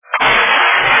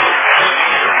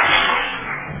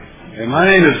Hey, my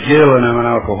name is Gil, and I'm an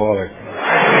alcoholic.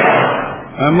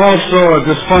 I'm also a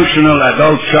dysfunctional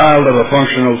adult child of a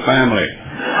functional family.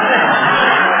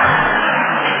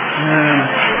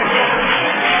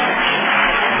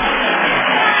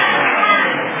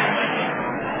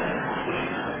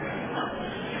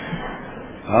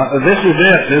 This is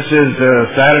it. This is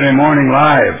Saturday Morning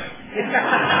Live.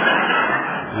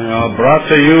 Brought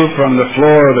to you from the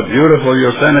floor of the beautiful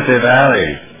Yosemite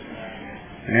Valley.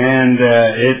 And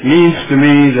it means to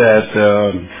me that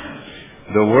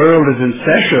the world is in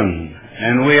session,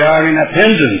 and we are in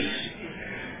attendance,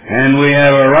 and we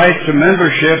have a right to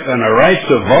membership and a right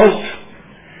to vote,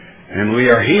 and we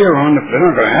are here on the... They're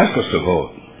not going to ask us to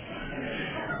vote.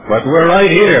 But we're right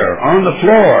here, on the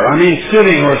floor. I mean,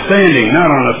 sitting or standing,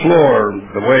 not on the floor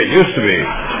the way it used to be.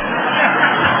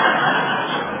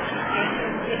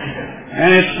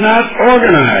 And it's not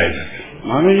organized.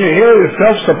 I mean, you're here, you're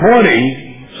self-supporting,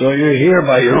 so you're here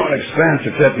by your own expense,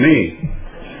 except me.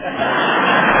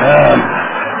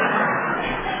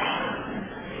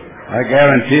 I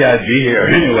guarantee I'd be here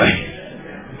anyway.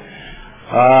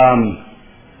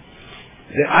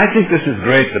 I think this is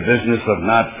great, the business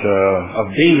of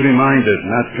being reminded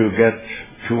not to get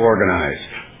too organized.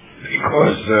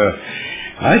 Because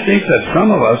I think that some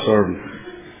of us, or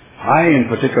I in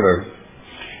particular,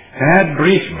 had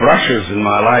brief brushes in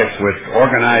my life with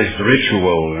organized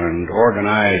ritual and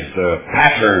organized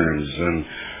patterns and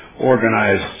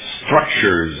organized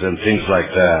structures and things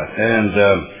like that. And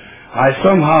I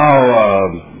somehow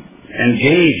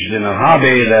engaged in a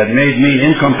hobby that made me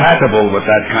incompatible with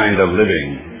that kind of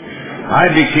living. I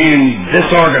became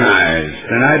disorganized,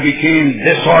 and I became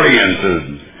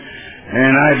disoriented,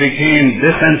 and I became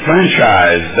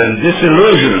disenfranchised and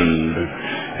disillusioned,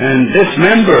 and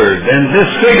dismembered, and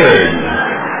disfigured,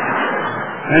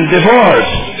 and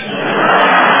divorced.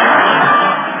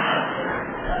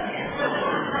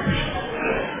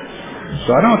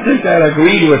 So I don't think that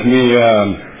agreed with me,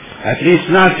 at least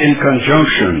not in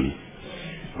conjunction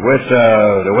with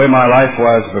the way my life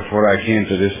was before I came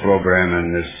to this program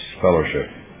and this fellowship.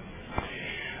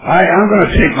 I'm going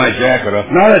to take my jacket off.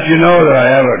 Now that you know that I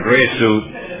have a gray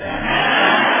suit,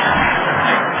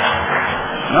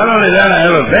 not only that, I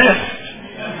have a vest,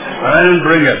 but I didn't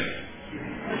bring it.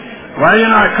 Well,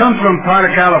 I come from part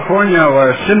of California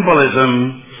where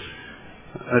symbolism,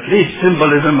 at least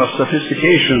symbolism of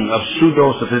sophistication, of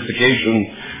pseudo-sophistication,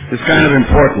 is kind of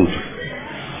important.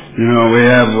 We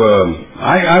have,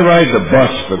 I ride the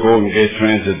bus, the Golden Gate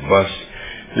Transit bus,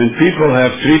 and people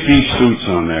have three-piece suits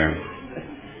on there.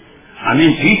 I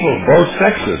mean, people, both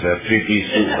sexes have three-piece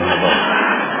suits on the bus.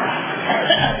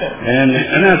 And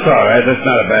that's all right. That's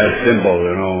not a bad symbol,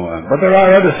 But there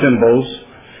are other symbols.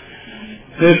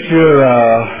 If you're,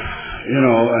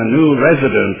 a new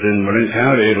resident in Marin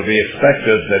County, it'll be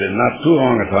expected that in not too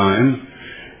long a time,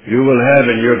 you will have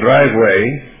in your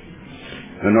driveway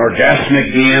an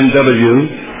orgasmic BMW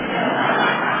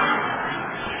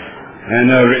and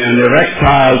an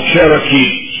erectile Cherokee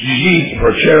Jeep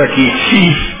or Cherokee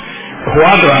Chief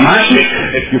Quadramatic,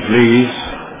 if you please.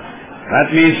 That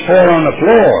means 4 on the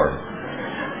floor.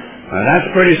 Now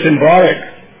that's pretty symbolic.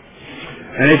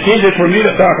 And it's easy for me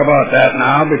to talk about that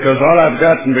now because all I've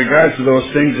got in regards to those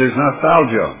things is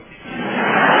nostalgia.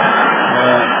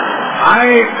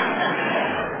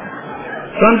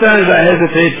 Sometimes I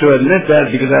hesitate to admit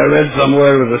that because I read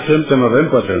somewhere it was a symptom of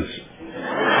impotence.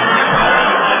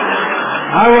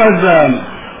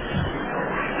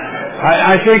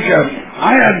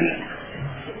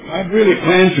 I'd really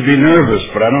planned to be nervous,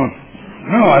 but I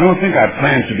don't think I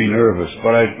planned to be nervous,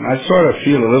 but I sort of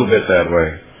feel a little bit that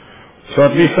way. So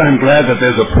at least I'm glad that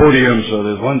there's a podium, so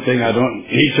there's one thing I don't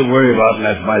need to worry about, and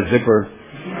that's my zipper.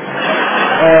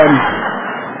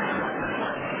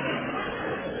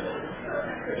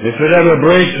 If it ever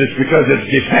breaks, it's because it's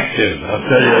defective, I'll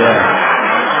tell you that.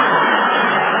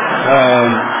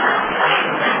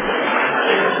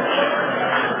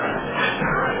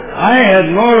 I had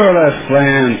more or less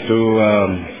planned to,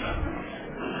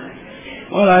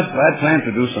 I planned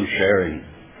to do some sharing.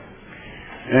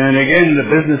 And again, the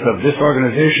business of this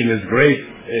organization is great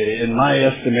in my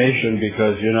estimation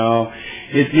because,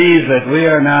 it means that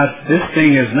this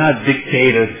thing is not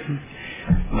dictated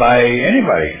by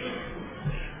anybody.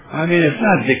 I mean, it's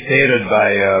not dictated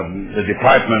by the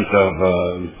Department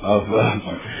of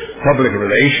Public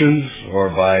Relations or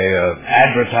by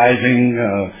advertising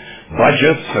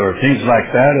budgets or things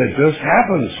like that. It just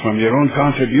happens from your own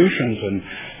contributions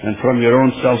and from your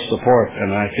own self-support,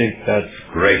 and I think that's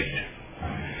great.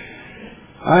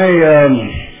 I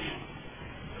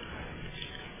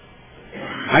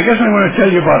guess I want to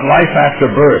tell you about life after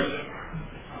birth.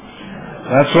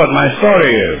 That's what my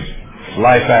story is.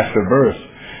 Life after birth.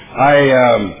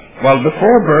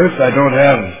 Before birth, I don't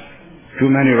have too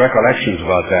many recollections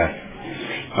about that.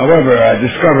 However, I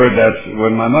discovered that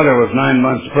when my mother was 9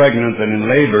 months pregnant and in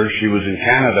labor, she was in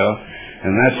Canada,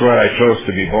 and that's where I chose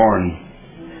to be born.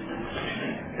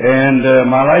 And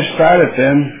my life started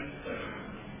then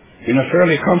in a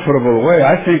fairly comfortable way.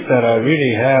 I think that I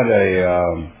really had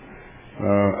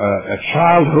a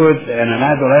childhood and an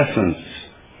adolescence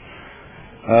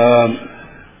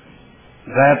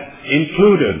that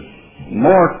included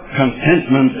more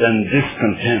contentment than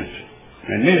discontent.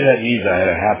 And maybe that means I had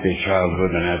a happy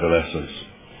childhood and adolescence.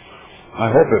 I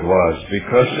hope it was,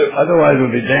 because otherwise it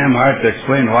would be damn hard to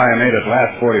explain why I made it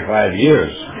last 45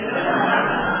 years.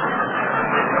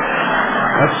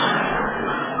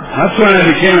 That's when I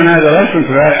became an adolescent.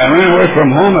 I ran away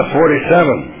from home at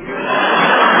 47.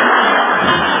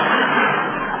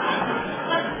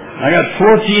 I got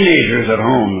 4 teenagers at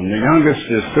home, and the youngest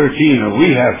is 13, or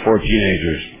we have 4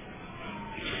 teenagers.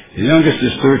 The youngest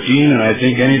is 13, and I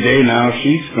think any day now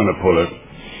she's going to pull it.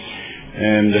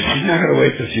 And she's not going to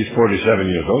wait till she's 47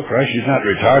 years old. Christ, she's not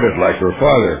retarded like her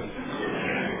father.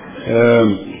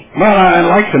 I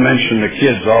like to mention the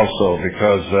kids also,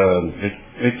 because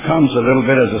it comes a little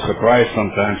bit as a surprise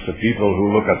sometimes to people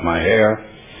who look at my hair.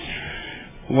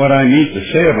 What I need to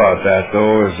say about that,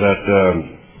 though, is that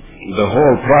the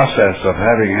whole process of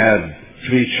having had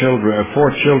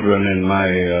 4 children in my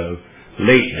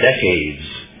late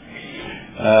decades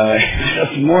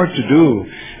has more to do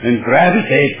and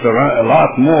gravitates a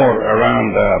lot more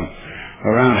around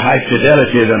high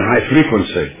fidelity than high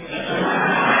frequency.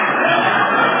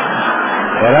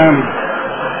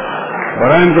 But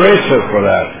I'm grateful for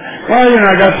that. Well,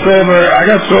 I got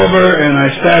sober, and I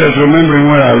started remembering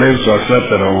where I lived, so I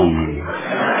slept at home.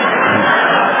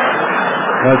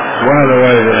 That's one of the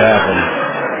ways it happened.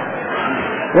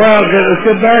 Well, let's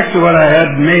get back to what I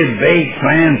had made vague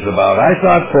plans about. I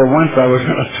thought for once I was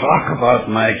going to talk about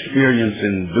my experience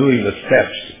in doing the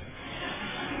steps.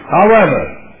 However,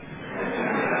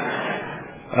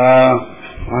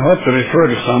 I hope to refer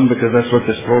to some, because that's what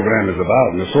this program is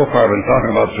about. And so far I've been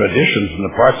talking about traditions and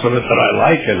the parts of it that I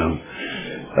like in them.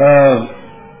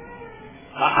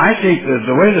 I think that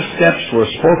the way the steps were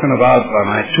spoken about by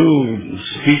my 2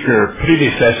 speaker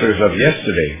predecessors of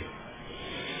yesterday,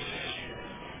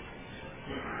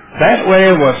 that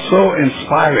way was so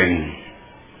inspiring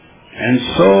and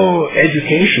so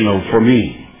educational for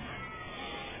me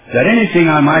that anything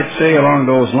I might say along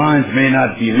those lines may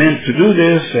not be meant to do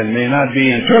this and may not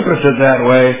be interpreted that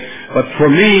way, but for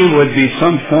me would be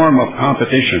some form of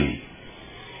competition.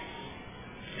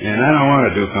 And I don't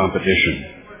want to do competition.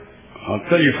 I'll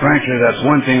tell you frankly, that's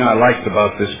one thing I liked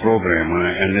about this program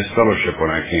and this fellowship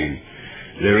when I came.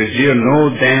 There is here no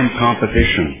damn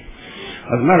competition.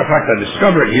 As a matter of fact, I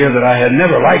discovered here that I had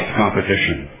never liked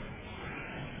competition.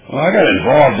 Well, I got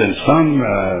involved in some,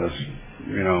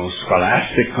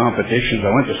 scholastic competitions.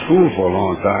 I went to school for a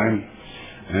long time,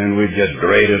 and we'd get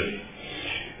graded.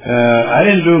 I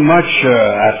didn't do much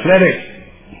I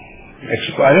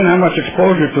didn't have much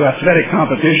exposure to athletic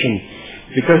competition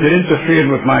because it interfered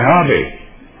with my hobby.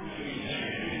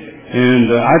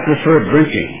 And I preferred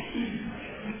drinking.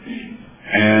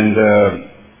 And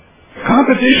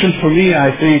competition for me,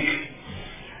 I think,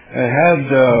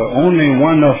 had only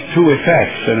one of 2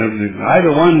 effects, and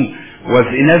either one was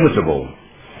inevitable.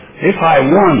 If I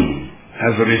won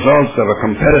as a result of a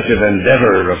competitive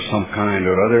endeavor of some kind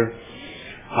or other,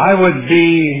 I would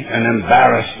be an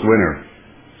embarrassed winner.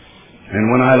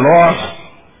 And when I lost,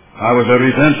 I was a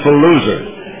resentful loser.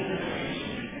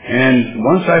 And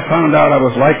once I found out I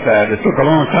was like that, it took a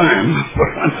long time,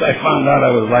 but once I found out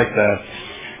I was like that,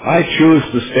 I choose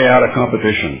to stay out of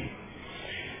competition.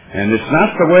 And it's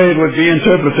not the way it would be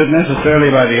interpreted necessarily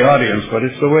by the audience, but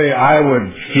it's the way I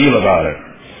would feel about it.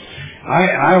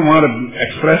 I want to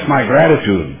express my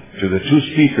gratitude to the 2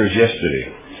 speakers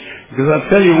yesterday. Because I'll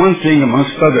tell you one thing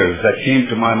amongst others that came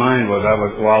to my mind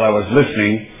while I was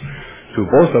listening to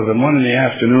both of them, one in the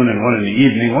afternoon and one in the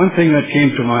evening. One thing that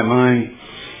came to my mind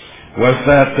was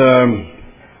that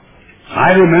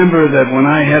I remember that when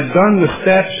I had done the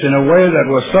steps in a way that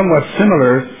was somewhat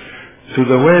similar to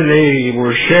the way they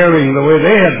were sharing the way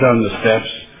they had done the steps,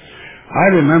 I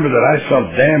remember that I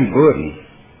felt damn good.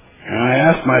 And I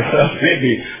asked myself,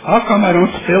 maybe, how come I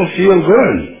don't still feel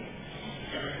good?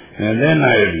 And then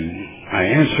I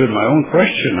answered my own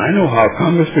question. I know how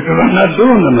come. It's because I'm not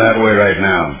doing them that way right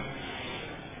now.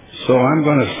 So I'm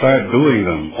going to start doing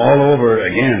them all over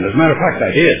again. As a matter of fact,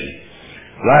 I did.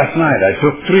 Last night I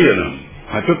took 3 of them.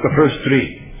 I took the first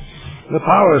 3. The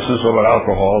powerlessness over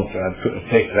alcohol, I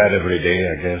take that every day,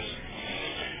 I guess.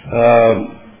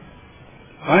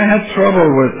 I had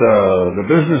trouble with the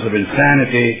business of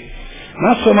insanity.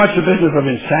 Not so much the business of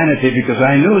insanity, because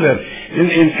I knew that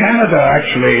in Canada,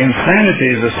 actually, insanity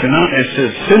is a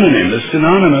synonym, is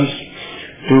synonymous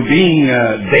to being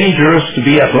dangerous to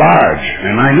be at large.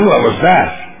 And I knew I was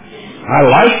that. I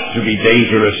liked to be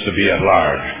dangerous to be at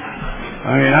large.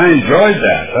 I mean, I enjoyed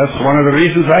that. That's one of the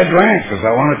reasons I drank, because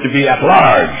I wanted to be at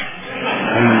large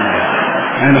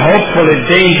and hopefully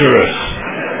dangerous.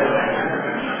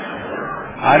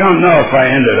 I don't know if I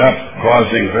ended up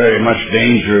causing very much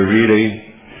danger,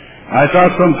 really. I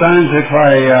thought sometimes if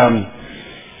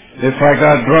I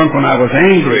got drunk when I was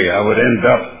angry, I would end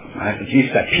up at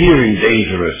least appearing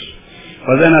dangerous.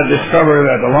 But then I discovered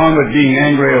that along with being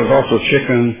angry, I was also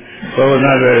chicken, so it was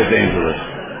not very dangerous.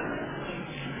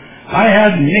 I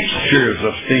had mixtures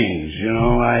of things, you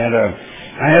know. I had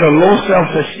a low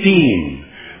self-esteem,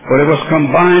 but it was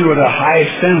combined with a high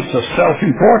sense of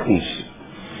self-importance.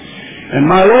 And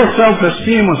my low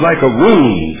self-esteem was like a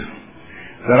wound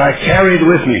that I carried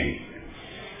with me.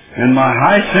 And my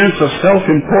high sense of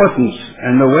self-importance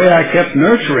and the way I kept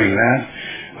nurturing that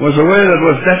was a way that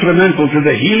was detrimental to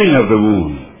the healing of the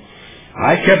wound.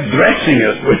 I kept dressing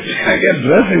this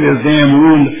damn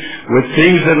wound with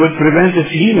things that would prevent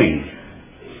its healing.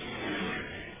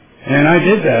 And I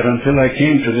did that until I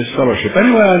came to this fellowship.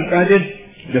 Anyway, I did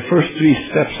the first 3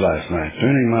 steps last night,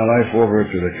 turning my life over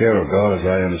to the care of God as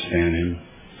I understand Him.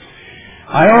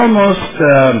 I almost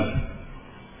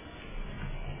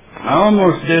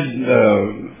did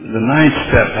the 9th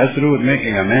step. It has to do with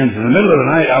making amends. In the middle of the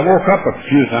night, I woke up a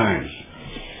few times,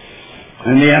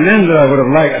 and the amends that I would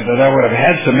have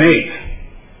had to make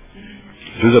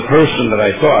to the person that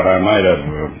I thought I might have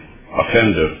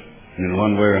offended in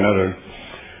one way or another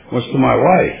was to my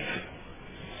wife,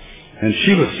 and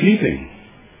she was sleeping.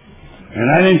 And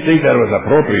I didn't think that was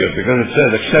appropriate, because it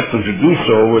says except to do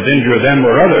so would injure them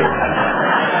or others.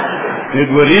 It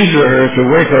would injure her to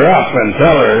wake her up and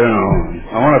tell her, you know,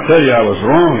 I want to tell you I was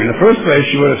wrong. In the first place,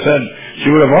 she would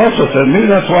have also said,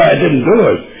 maybe that's why I didn't do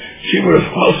it. She would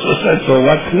have also said, so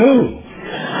what's new?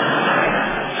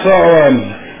 So,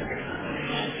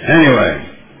 anyway,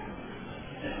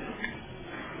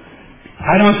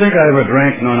 I don't think I ever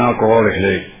drank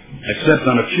non-alcoholically, except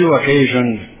on a few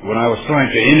occasions when I was trying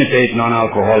to imitate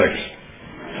non-alcoholics.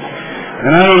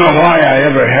 And I don't know why I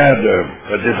ever had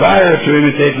a desire to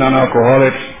imitate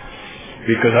non-alcoholics,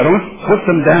 because I don't put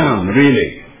them down,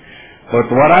 really. But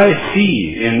what I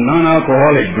see in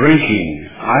non-alcoholic drinking,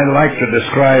 I like to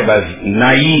describe as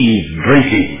naive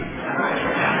drinking.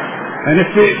 And if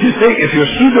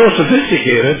you're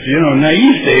pseudo-sophisticated, you know,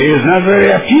 naivete is not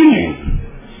very appealing.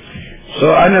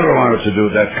 So I never wanted to do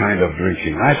that kind of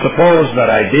drinking. I suppose that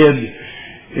I did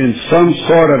in some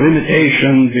sort of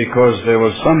imitation because there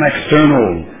was some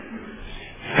external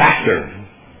factor,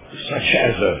 such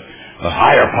as a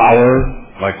higher power,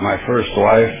 like my first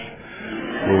wife,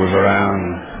 who was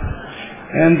around.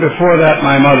 And before that,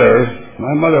 my mother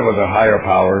was a higher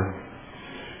power.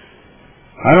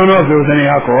 I don't know if there was any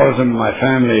alcoholism in my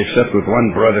family except with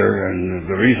one brother, and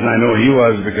the reason I know he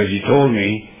was because he told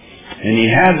me. And he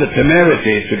had the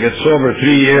temerity to get sober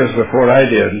 3 years before I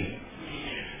did.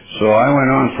 So I went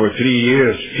on for 3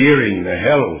 years fearing the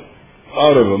hell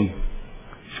out of him.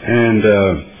 And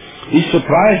he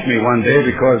surprised me one day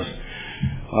because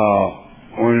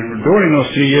during those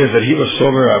 3 years that he was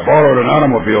sober, I borrowed an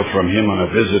automobile from him on a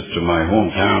visit to my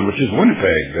hometown, which is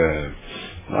Winnipeg.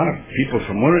 A lot of people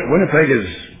from Winnipeg is,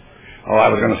 I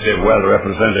was going to say well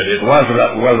represented. It was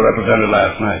well represented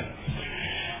last night.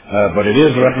 But it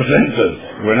is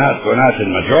representative. We're not in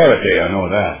majority, I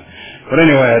know that. But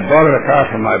anyway, I borrowed a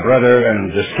car from my brother and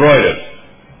destroyed it.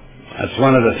 That's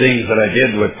one of the things that I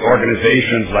did with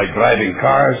organizations like driving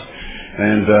cars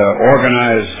and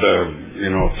organized,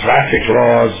 traffic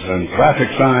laws and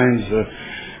traffic signs.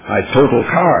 I totaled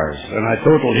cars, and I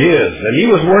totaled his. And he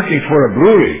was working for a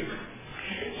brewery.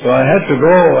 So I had to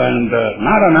go and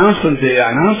not announce it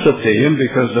to him,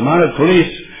 because the mounted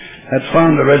police had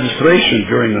found the registration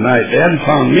during the night. They hadn't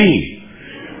found me,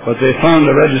 but they found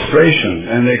the registration,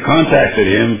 and they contacted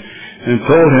him and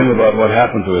told him about what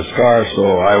happened to his car.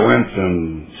 So I went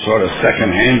and sort of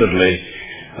second-handedly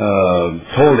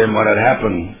told him what had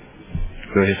happened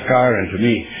to his car and to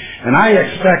me. And I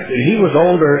expected, he was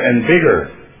older and bigger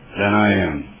than I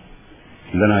am.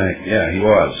 He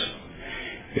was.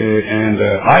 And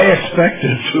I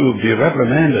expected to be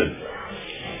reprimanded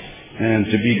and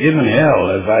to be given hell,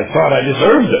 as I thought I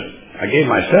deserved it. I gave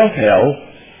myself hell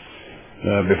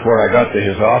before I got to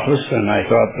his office, and I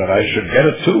thought that I should get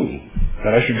it too,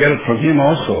 that I should get it from him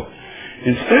also.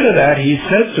 Instead of that, he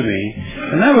said to me,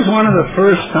 and that was one of the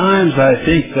first times I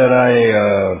think that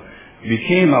I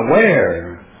became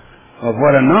aware of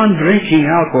what a non-drinking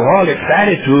alcoholic's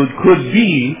attitude could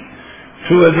be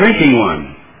to a drinking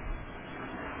one.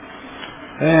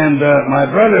 And my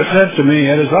brother said to me,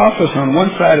 at his office on one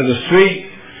side of the street,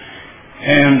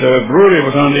 and brewery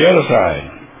was on the other side.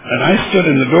 And I stood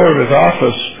in the door of his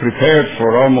office prepared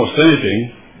for almost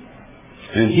anything.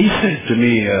 And he said to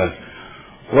me,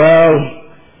 well,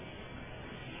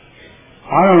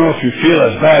 I don't know if you feel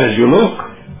as bad as you look,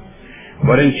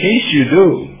 but in case you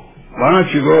do, why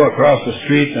don't you go across the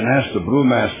street and ask the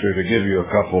brewmaster to give you a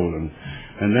couple and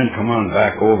then come on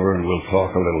back over and we'll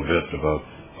talk a little bit about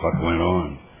what went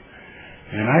on.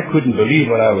 And I couldn't believe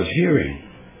what I was hearing.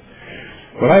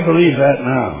 But I believe that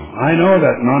now. I know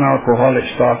that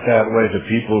non-alcoholics talk that way to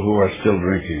people who are still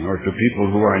drinking or to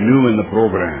people who are new in the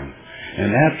program.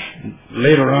 And that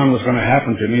later on was going to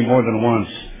happen to me more than once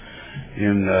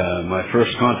in my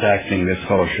first contacting this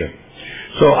fellowship.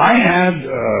 So I had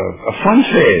a fun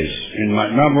phase.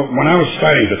 When I was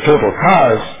starting the total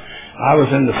cause, I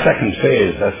was in the second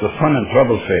phase. That's the fun and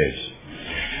trouble phase.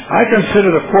 I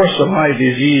consider the course of my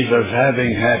disease as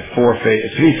having had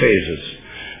three phases.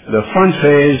 The fun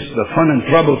phase, the fun and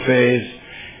trouble phase,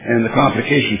 and the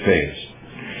complication phase.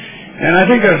 And I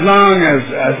think as long as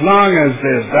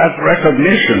there's that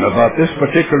recognition about this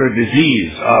particular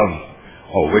disease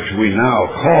which we now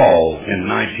call in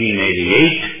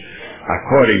 1988,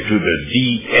 according to the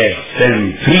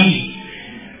DSM-3,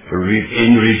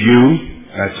 in review,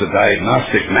 that's a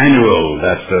diagnostic manual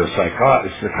that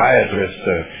psychiatrists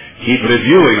keep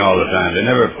reviewing all the time. They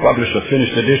never publish a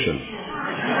finished edition.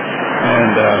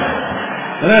 And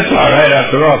that's all right.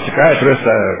 After all, psychiatrists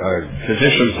are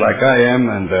physicians like I am,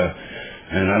 and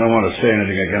I don't want to say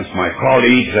anything against my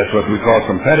colleagues. That's what we call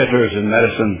competitors in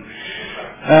medicine.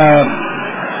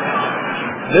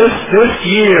 This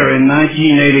year in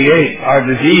 1988, our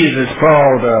disease is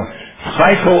called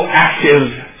psychoactive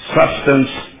substance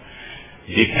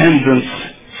dependence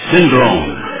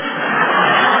syndrome.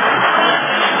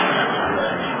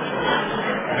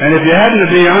 And if you happen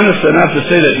to be honest enough to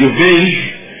say that you binge,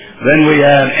 then we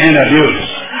add and abuse.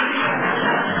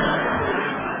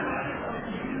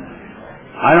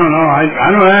 I don't know. I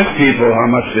don't ask people how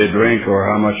much they drink or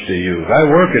how much they use. I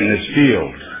work in this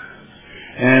field.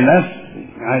 And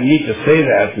I need to say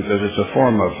that because it's a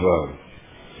form of,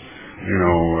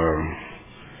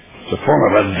 it's a form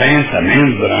of advance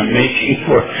amends that I'm making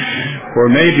for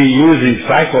maybe using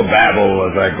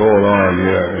psychobabble as I go along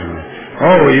here.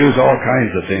 Oh, we use all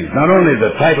kinds of things. Not only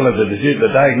the title of the disease,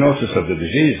 the diagnosis of the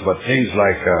disease, but things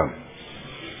like,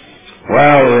 we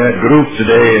had group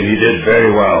today and he did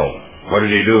very well. What did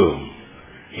he do?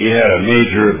 He had a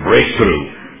major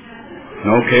breakthrough.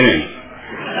 No kidding.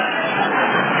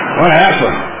 What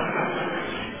happened?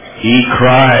 He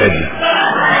cried.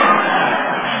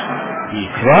 He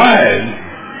cried?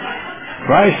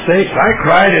 Christ's sakes, I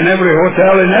cried in every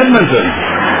hotel in Edmonton.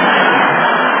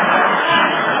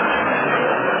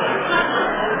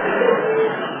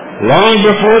 Long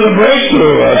before the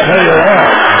breakthrough, I'll tell you that.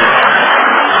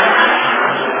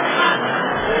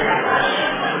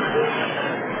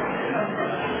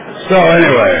 So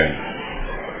anyway,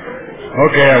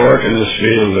 okay, I work in this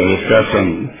field and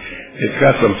it's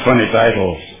got some funny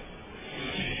titles.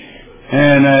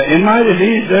 And in my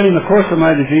disease, then in the course of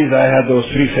my disease, I had those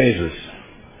three phases.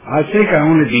 I think I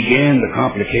only began the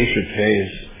complication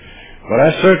phase, but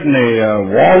I certainly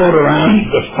wallowed around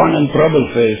the fun and trouble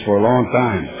phase for a long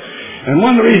time. And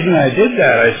one reason I did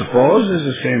that, I suppose, is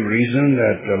the same reason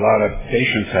that a lot of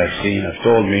patients I've seen have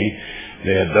told me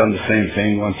they had done the same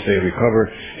thing once they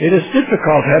recovered. It is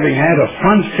difficult having had a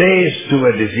fun phase to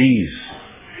a disease.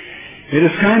 It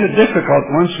is kind of difficult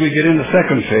once we get in the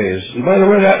second phase. And by the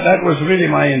way, that was really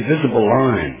my invisible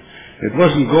line. It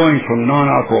wasn't going from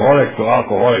non-alcoholic to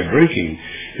alcoholic drinking.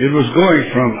 It was going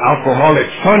from alcoholic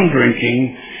fun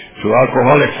drinking to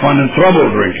alcoholic fun and trouble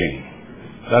drinking.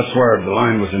 That's where the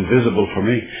line was invisible for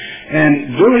me.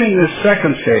 And during this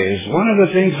second phase, one of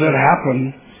the things that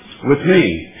happened with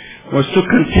me was to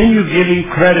continue giving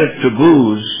credit to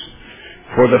booze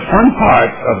for the fun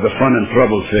part of the fun and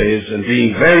trouble phase and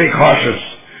being very cautious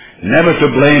never to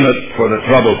blame it for the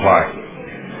trouble part.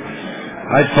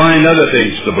 I'd find other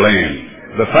things to blame.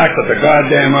 The fact that the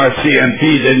goddamn RCMP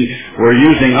were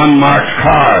using unmarked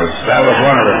cars, that was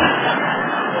one of them.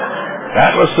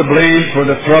 That was to blame for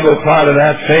the trouble part of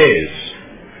that phase.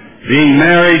 Being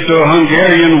married to a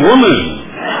Hungarian woman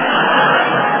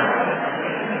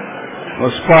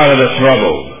was part of the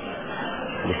trouble.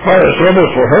 It was part of the trouble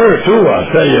for her, too,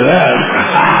 I'll tell you that.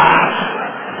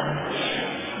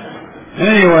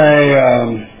 Anyway,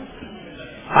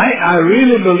 I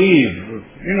really believe,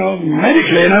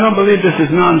 medically, and I don't believe this is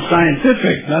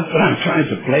non-scientific. Not that I'm trying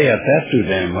to play at that too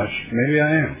damn much. Maybe I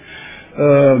am.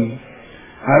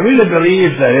 I really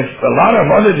believe that if a lot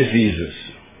of other diseases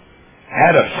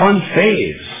had a fun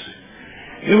phase,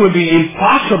 it would be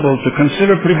impossible to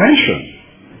consider prevention.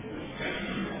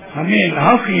 I mean,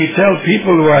 how can you tell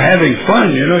people who are having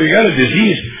fun, you got a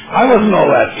disease? I wasn't all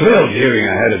that thrilled hearing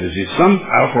I had a disease. Some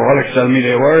alcoholics tell me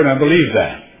they were, and I believe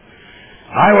that.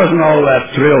 I wasn't all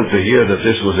that thrilled to hear that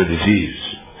this was a disease.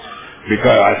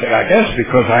 Because I guess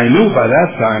because I knew by that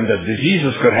time that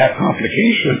diseases could have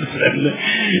complications,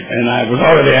 and I was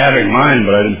already having mine,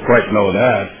 but I didn't quite know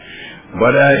that.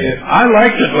 But I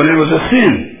liked it when it was a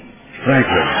sin,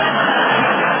 frankly.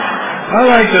 I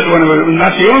liked it when it was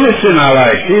not the only sin I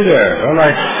liked either. I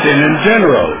liked sin in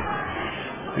general.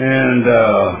 And,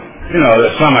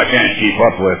 there's some I can't keep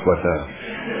up with, but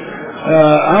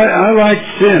I liked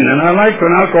sin, and I liked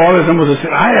when alcoholism was a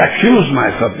sin. I accused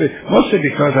myself, mostly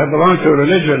because I belonged to a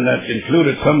religion that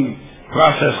included some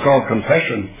process called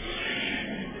confession.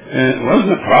 And it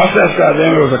wasn't a process,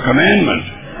 goddamn, it was a commandment.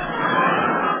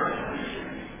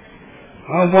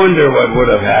 I wonder what would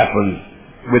have happened,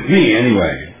 with me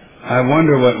anyway. I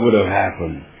wonder what would have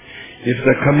happened if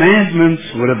the commandments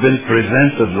would have been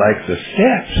presented like the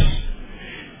steps.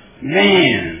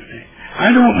 Man,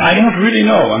 I don't really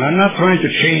know, and I'm not trying to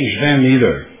change them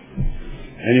either,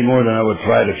 any more than I would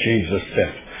try to change the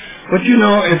steps. But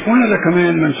if one of the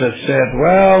commandments had said,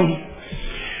 well,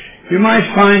 you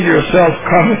might find yourself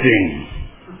coveting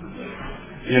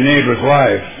your neighbor's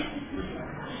wife,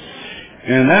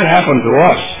 and that happened to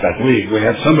us that week. We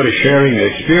had somebody sharing the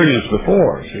experience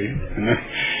before, see? And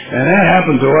that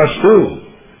happened to us too.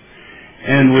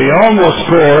 And we almost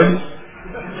scored,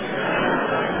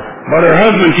 but her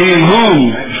husband came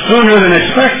home sooner than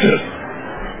expected.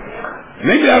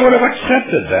 Maybe I would have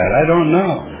accepted that. I don't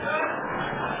know.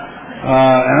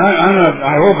 And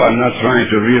I hope I'm not trying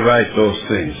to rewrite those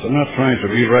things. I'm not trying to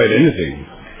rewrite anything.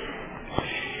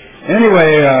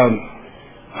 Anyway,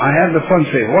 I had the fun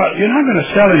saying, well, you're not going to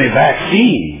sell any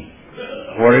vaccine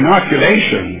or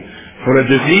inoculation for a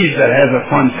disease that has a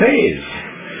fun phase.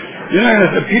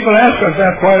 People ask us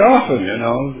that quite often,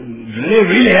 Do they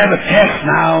really have a test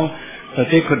now that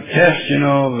they could test,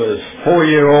 the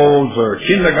 4-year-olds or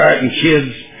kindergarten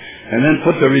kids and then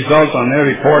put the results on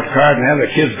their report card and have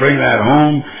the kids bring that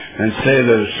home and say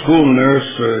the school nurse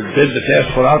did the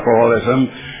test for alcoholism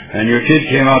and your kid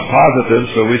came out positive,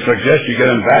 so we suggest you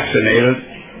get them vaccinated.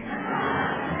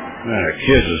 The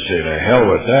kids would say, the hell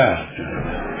with that.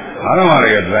 I don't want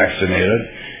to get vaccinated.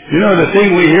 The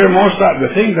thing we hear most of,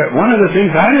 one of the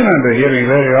things I remember hearing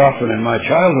very often in my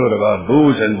childhood about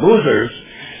booze and boozers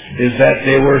is that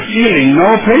they were feeling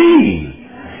no pain.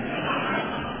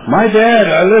 My dad,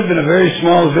 I lived in a very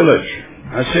small village.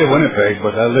 I say Winnipeg,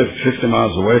 but I lived 50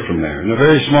 miles away from there, in a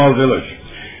very small village,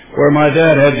 where my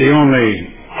dad had the only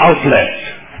outlet.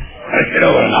 You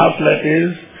know what an outlet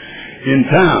is? In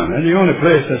town, and the only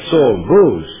place that sold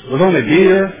booze. It was only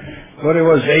beer, but it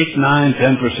was 8, 9,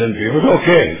 10% beer. It was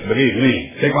okay, believe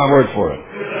me. Take my word for it.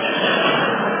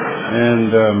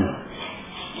 And,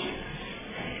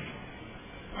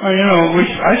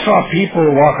 I saw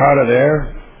people walk out of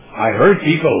there. I heard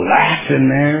people laugh in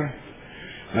there.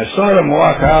 I saw them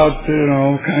walk out,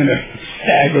 kind of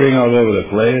staggering all over the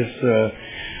place.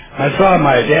 I saw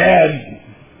my dad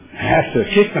have to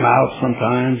kick them out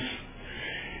sometimes.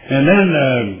 And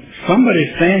then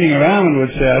somebody standing around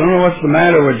would say, I don't know what's the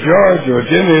matter with George or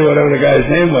Jimmy, whatever the guy's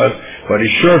name was, but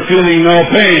he's sure feeling no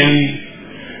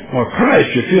pain. Well,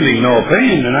 Christ, you're feeling no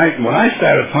pain. And when I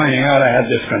started finding out I had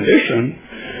this condition,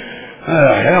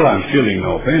 hell, I'm feeling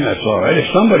no pain. That's all right. If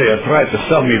somebody had tried to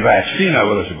sell me vaccine, I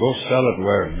would have said, go sell it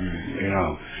where,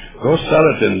 go sell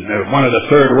it in one of the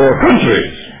third world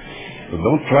countries. But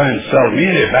don't try and sell me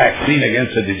a vaccine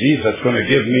against a disease that's going to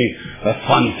give me a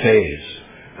fun phase.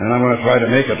 And I'm going to try to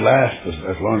make it last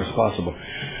as long as possible.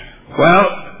 Well,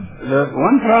 the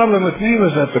one problem with me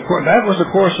was that that was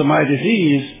the course of my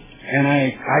disease, and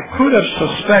I could have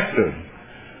suspected,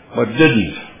 but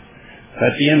didn't,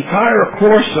 that the entire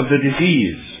course of the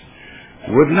disease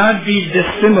would not be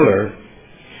dissimilar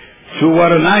to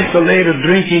what an isolated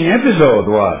drinking episode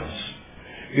was.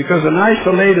 Because an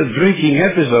isolated drinking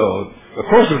episode, the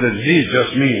course of the disease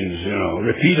just means,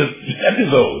 repeated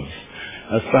episodes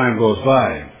as time goes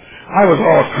by. I was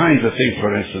all kinds of things,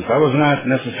 for instance. I was not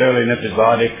necessarily an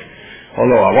episodic,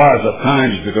 although I was at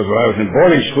times, because when I was in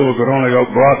boarding school, I could only go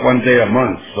out one day a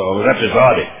month, so I was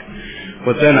episodic.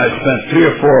 But then I spent 3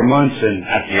 or 4 months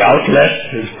at the outlet,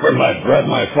 where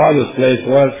my father's place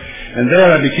was, And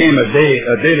there I became a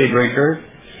daily drinker,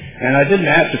 and I didn't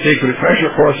have to take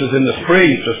refresher courses in the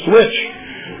spring to switch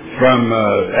from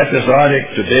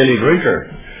episodic to daily drinker.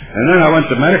 And then I went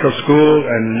to medical school,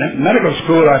 and in medical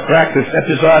school I practiced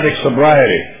episodic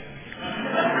sobriety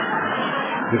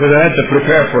because I had to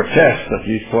prepare for tests at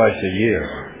least twice a year.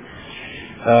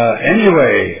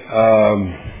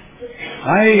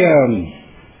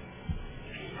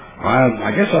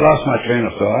 I guess I lost my train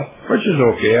of thought, which is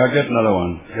okay. I'll get another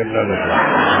one. Get another one.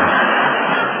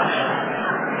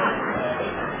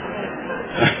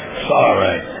 It's all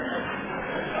right.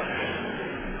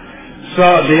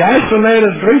 So the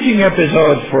isolated drinking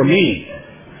episode for me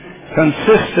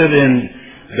consisted in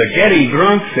the getting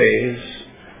drunk phase,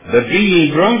 the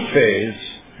being drunk phase,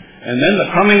 and then the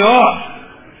coming off.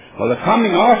 Well, the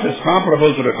coming off is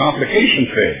comparable to the complication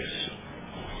phase.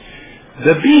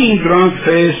 The being drunk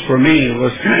phase for me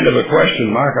was kind of a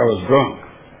question mark. I was drunk.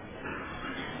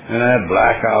 And I had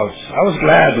blackouts. I was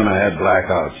glad when I had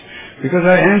blackouts. Because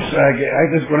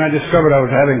when I discovered I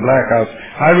was having blackouts,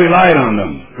 I relied on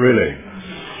them, really.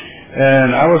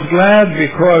 And I was glad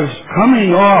because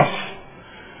coming off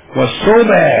was so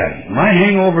bad. My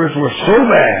hangovers were so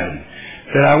bad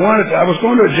that I was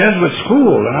going to a Jesuit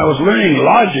school, and I was learning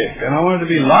logic, and I wanted to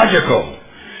be logical.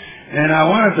 And I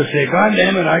wanted to say, God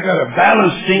damn it, I got to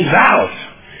balance things out.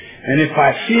 And if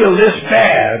I feel this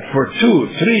bad for 2,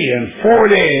 3, and 4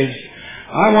 days,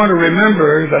 I want to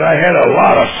remember that I had a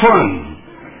lot of fun.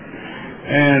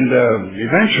 And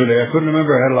eventually, I couldn't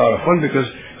remember I had a lot of fun because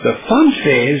the fun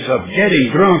phase of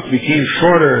getting drunk became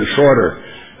shorter and shorter.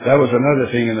 That was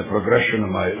another thing in the progression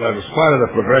of that was part of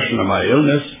the progression of my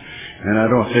illness, and I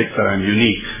don't think that I'm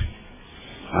unique.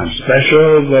 I'm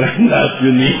special, but I'm not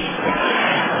unique.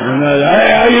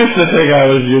 I used to think I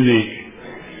was unique.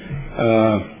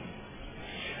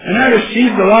 And I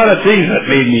received a lot of things that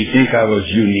made me think I was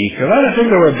unique. A lot of things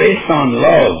that were based on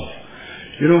love.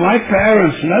 You know, my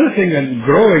parents, another thing, that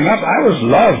growing up, I was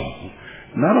loved.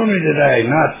 Not only did I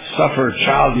not suffer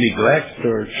child neglect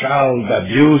or child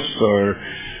abuse or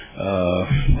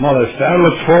molestation. I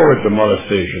look forward to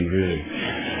molestation, really.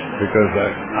 Because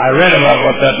I read about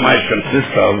what that might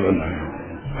consist of, and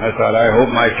I thought, I hope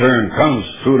my turn comes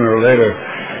sooner or later.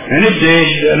 And it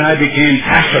did, and I became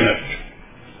passionate.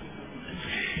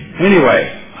 Anyway,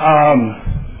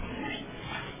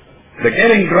 the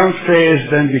getting drunk phase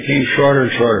then became shorter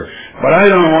and shorter. But I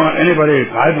don't want anybody,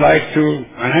 I'd like to,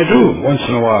 and I do once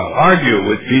in a while, argue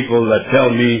with people that tell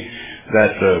me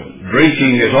that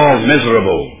drinking is all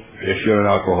miserable if you're an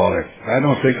alcoholic. I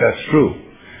don't think that's true.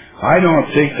 I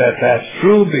don't think that that's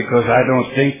true because I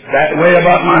don't think that way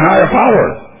about my higher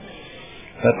power.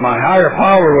 That my higher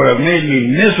power would have made me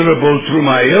miserable through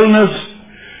my illness.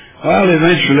 Well,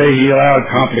 eventually he allowed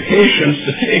complications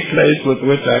to take place with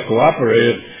which I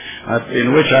cooperated,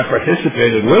 in which I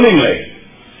participated willingly.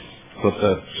 But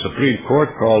the Supreme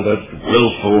Court called it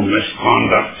willful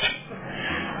misconduct.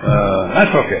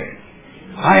 That's okay.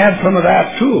 I had some of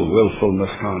that too, willful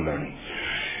misconduct.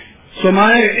 So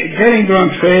my getting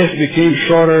drunk phase became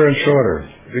shorter and shorter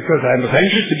because I was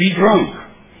anxious to be drunk.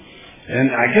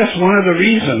 And I guess one of the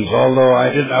reasons, although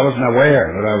I wasn't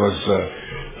aware that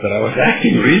I was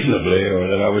acting reasonably or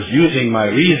that I was using my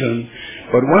reason,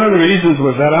 but one of the reasons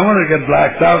was that I wanted to get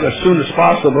blacked out as soon as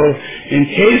possible in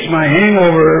case my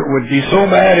hangover would be so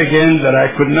bad again that I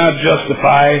could not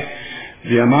justify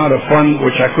the amount of fun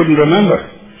which I couldn't remember.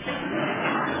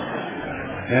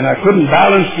 And I couldn't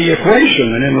balance the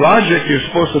equation. And in logic, you're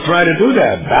supposed to try to do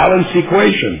that. Balance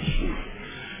equations.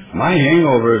 My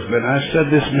hangovers, but I've said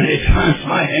this many times,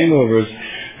 my hangovers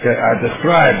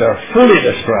are fully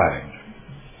described,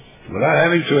 without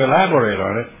having to elaborate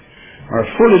on it, are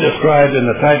fully described in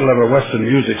the title of a Western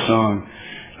music song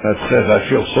that says, I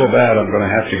feel so bad I'm going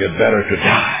to have to get better to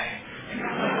die.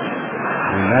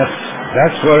 And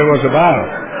that's what it was about.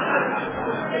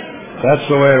 That's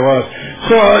the way it was.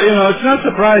 So, it's not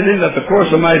surprising that the course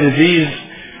of my disease,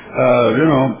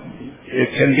 it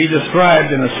can be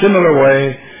described in a similar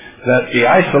way that the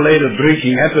isolated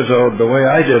drinking episode, the way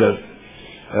I did it,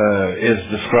 is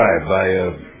described by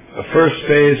a first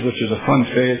phase, which is a fun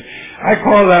phase. I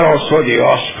call that also the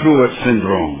Oscruit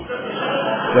syndrome,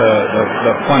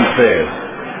 the fun phase.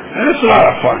 And it's a lot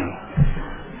of fun.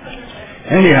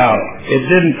 Anyhow, it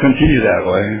didn't continue that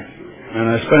way, and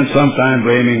I spent some time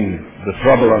blaming the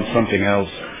trouble on something else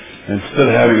and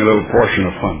still having a little portion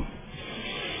of fun.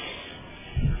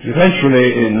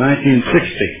 Eventually, in 1960,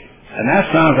 and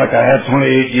that sounds like I had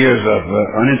 28 years of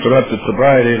uninterrupted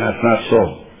sobriety, and that's not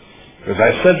so. Because I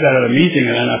said that at a meeting,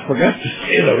 and then I forgot to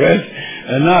say the rest,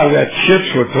 and now I've got chips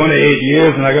for 28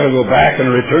 years, and I got to go back and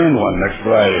return one next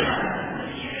Friday.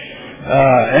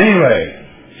 Anyway,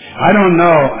 I don't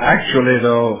know, actually,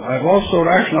 though. I've also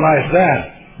rationalized that.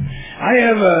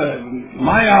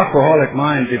 My alcoholic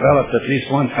mind developed at least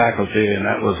one faculty, and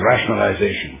that was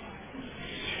rationalization.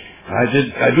 I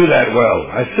do that well.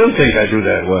 I still think I do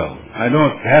that well. I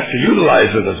don't have to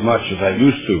utilize it as much as I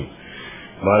used to,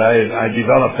 but I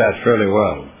developed that fairly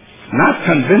well. Not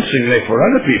convincingly for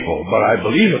other people, but I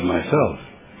believe it myself.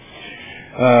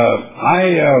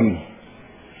 I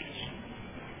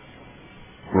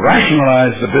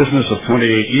rationalized the business of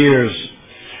 28 years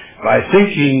by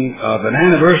thinking of an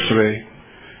anniversary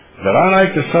that I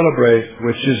like to celebrate,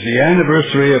 which is the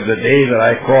anniversary of the day that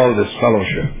I call this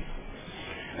fellowship.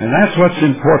 And that's what's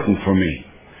important for me.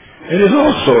 It is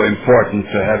also important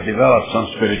to have developed some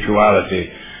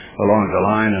spirituality along the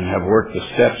line and have worked the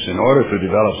steps in order to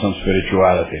develop some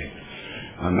spirituality.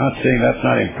 I'm not saying that's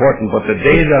not important, but the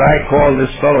day that I call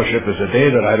this fellowship is a day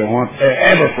that I don't want to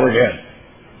ever forget.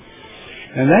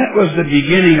 And that was the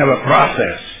beginning of a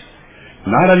process,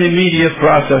 not an immediate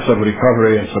process of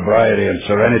recovery and sobriety and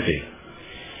serenity.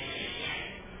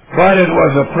 But it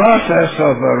was a process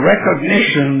of a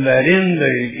recognition that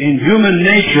in human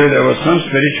nature there was some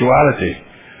spirituality.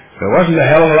 There wasn't a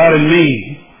hell of a lot in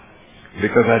me,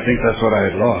 because I think that's what I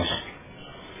had lost.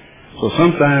 So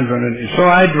sometimes so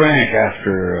I drank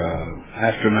after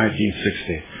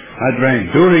 1960. I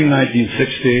drank during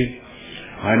 1960.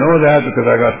 I know that because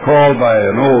I got called by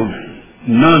an old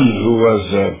nun who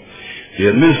was the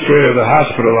administrator of the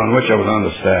hospital on which I was on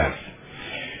the staff.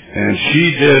 And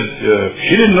she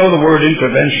didn't know the word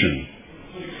intervention.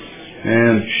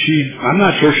 And I'm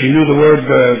not sure she knew the word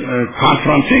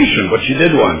confrontation, but she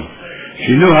did one.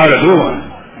 She knew how to do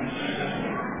one.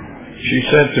 She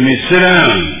said to me, "Sit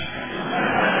down."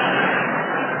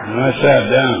 And I sat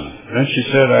down. Then she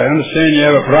said, "I understand you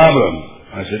have a problem."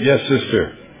 I said, "Yes,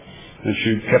 sister." And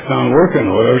she kept on working,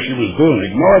 or whatever she was doing,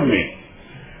 ignored me.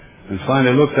 And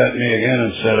finally looked at me again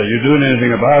and said, "Are you doing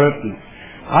anything about it?" And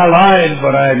I lied,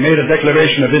 but I made a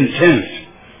declaration of intent.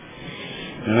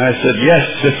 And I said, "Yes,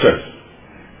 sister."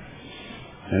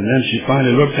 And then she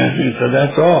finally looked at me and said,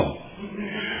 "That's all."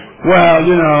 Well,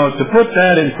 to put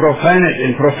that in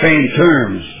profane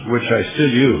terms, which I still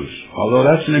use, although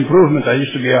that's an improvement, I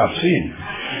used to be obscene.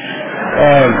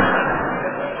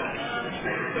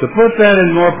 To put that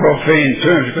in more profane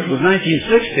terms, because it was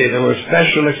 1960, there were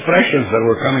special expressions that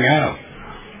were coming out.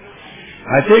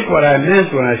 I think what I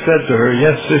meant when I said to her,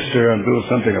 "Yes, sister, I'm doing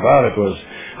something about it," was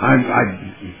I'm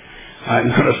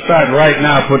going to start right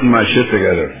now putting my shit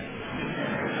together.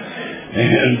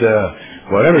 And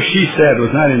whatever she said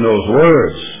was not in those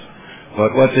words,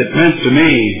 but what it meant to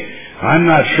me, I'm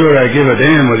not sure I give a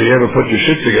damn whether you ever put your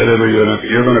shit together, but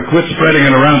you're going to quit spreading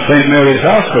it around St. Mary's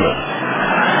Hospital.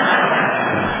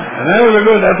 And that was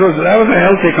a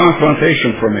healthy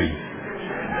confrontation for me.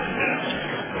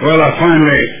 Well, I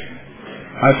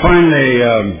finally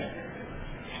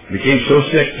became so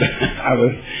sick that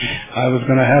I was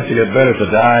going to have to get better to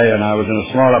die, and I was in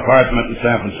a small apartment in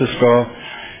San Francisco,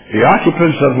 the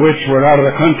occupants of which were out of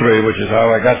the country, which is how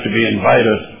I got to be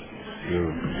invited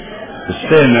to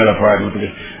stay in that apartment.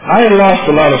 I had lost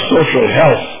a lot of social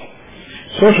health.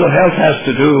 Social health has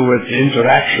to do with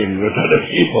interaction with other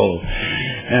people.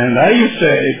 And I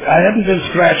hadn't been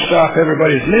scratched off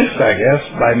everybody's list, I guess,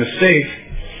 by mistake.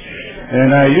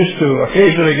 And I used to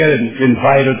occasionally get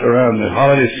invited around the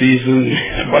holiday season.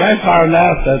 But I found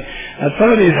out that at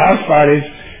some of these house parties,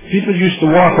 people used to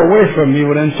walk away from me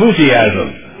with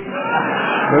enthusiasm.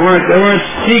 They weren't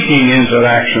seeking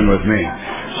interaction with me.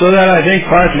 So that I think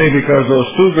partly because those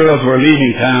two girls were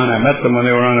leaving town, I met them when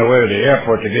they were on their way to the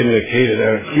airport to give me the key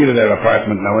to their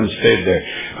apartment, and I went and stayed there.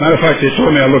 Matter of fact, they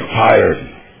told me I looked tired.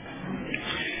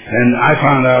 And I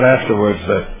found out afterwards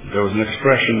that there was an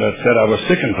expression that said I was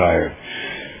sick and tired.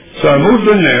 So I moved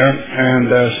in there and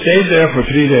stayed there for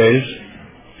 3 days,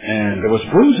 and there was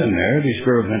booze in there. These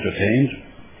girls entertained,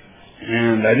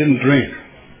 and I didn't drink.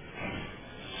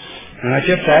 And I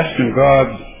kept asking God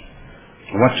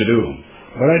what to do.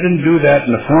 But I didn't do that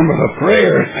in the form of a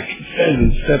prayer, like it says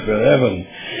in Step 11.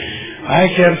 I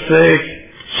kept saying,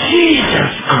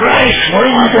 "Jesus Christ, what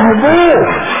am I going to do?"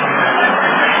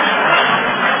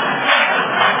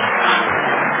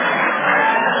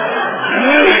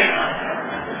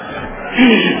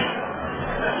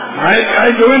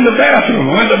 I go in the bathroom.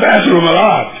 I went to the bathroom a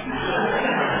lot.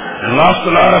 And lost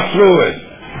a lot of fluid.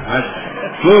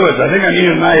 I think I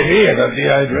needed an IV. I got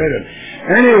dehydrated.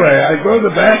 Anyway, I go to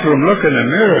the bathroom, look in the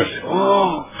mirror, and say,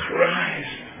 "Oh, Christ.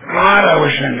 God, I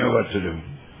wish I knew what to do."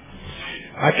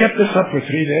 I kept this up for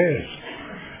 3 days.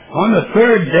 On the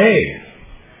third day,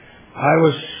 I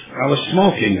was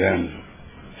smoking then.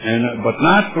 but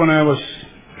not when I was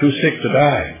too sick to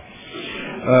die,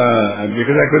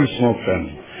 because I couldn't smoke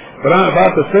then. But on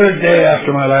about the third day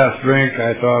after my last drink,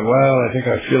 I thought, well, I think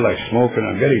I feel like smoking.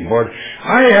 I'm getting bored.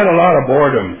 I had a lot of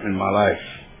boredom in my life.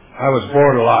 I was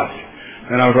bored a lot.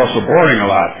 And I was also boring a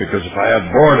lot, because if I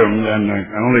had boredom, then I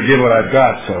only give what I've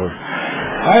got. So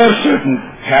I have certain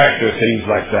character things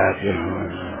like that, you know.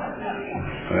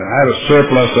 I have a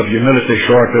surplus of humility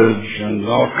shortage and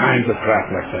all kinds of crap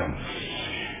like that.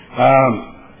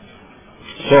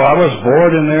 So I was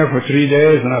bored in there for 3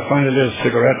 days, and I finally lit a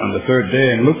cigarette on the third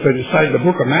day and looked inside the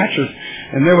book of matches,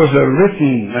 and there was a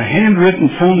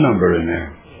handwritten phone number in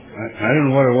there. I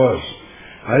didn't know what it was.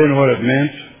 I didn't know what it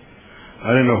meant.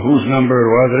 I didn't know whose number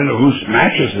it was. I didn't know whose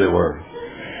matches they were.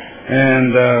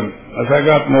 And as I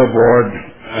got more bored,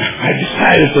 I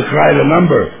decided to try the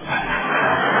number.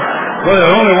 Well,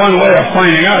 there's only one way of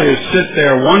finding out. You sit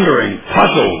there wondering,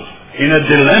 puzzled, in a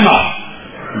dilemma.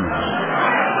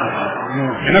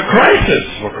 In a crisis,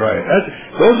 for Christ.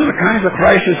 Those are the kinds of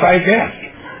crises I get.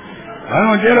 I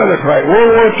don't get other crises.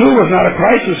 World War II was not a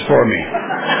crisis for me.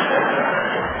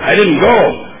 I didn't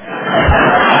go.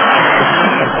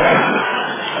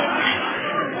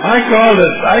 I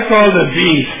called it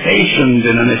being stationed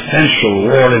in an essential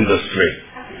war industry.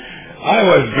 I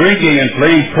was drinking and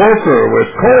playing poker with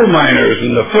coal miners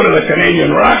in the foot of the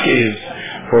Canadian Rockies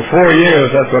for 4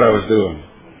 years. That's what I was doing.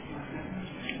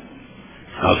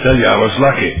 I'll tell you, I was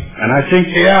lucky. And I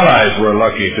think the Allies were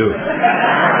lucky, too.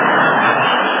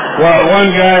 Well,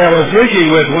 one guy I was drinking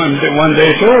with one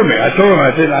day told me, I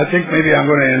think maybe I'm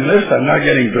going to enlist. I'm not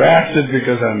getting drafted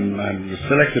because the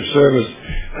selective service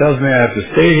tells me I have to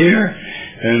stay here.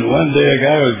 And one day a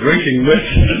guy I was drinking with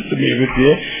said to me,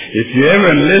 if you ever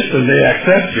enlist and they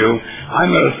accept you, I'm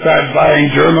going to start buying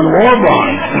German war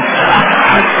bonds.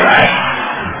 That's right.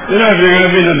 You know, if you're going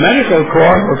to be in the medical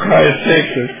corps, for Christ's sake,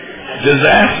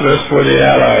 disastrous for the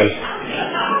Allies.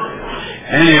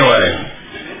 Anyway,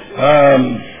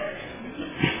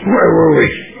 where were we?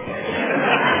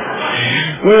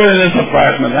 We were in this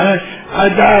apartment. I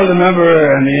dialed the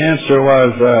number, and the answer was,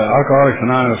 Alcoholics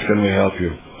Anonymous, can we help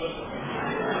you?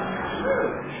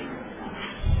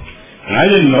 And I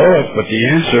didn't know it, but the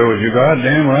answer was, you're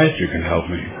goddamn right you can help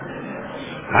me.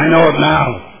 I know it now.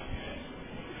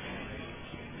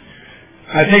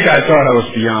 I think I thought I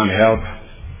was beyond help.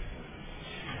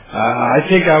 I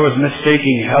think I was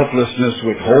mistaking helplessness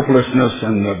with hopelessness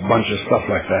and a bunch of stuff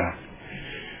like that.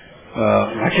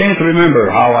 I can't remember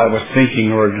how I was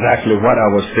thinking or exactly what I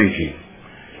was thinking.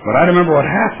 But I remember what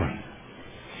happened.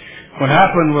 What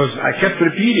happened was I kept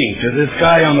repeating to this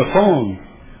guy on the phone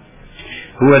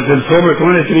who had been sober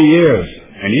 23 years.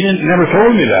 And he never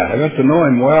told me that. I got to know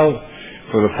him well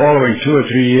for the following 2 or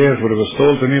 3 years, but it was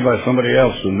told to me by somebody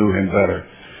else who knew him better.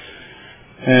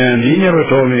 And he never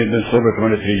told me he'd been sober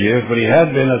 23 years, but he had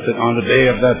been on the day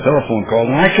of that telephone call.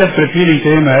 And I kept repeating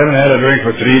to him, I haven't had a drink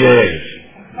for 3 days.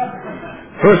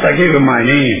 First I gave him my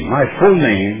name, my full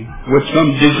name, with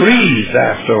some degrees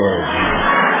afterwards.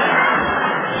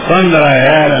 Some that I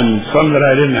had and some that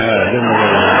I didn't have.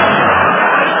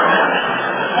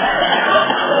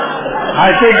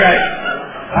 I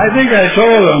think I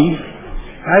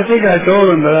told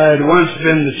him that I had once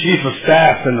been the chief of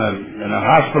staff in a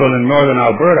hospital in northern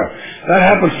Alberta. That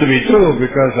happens to be true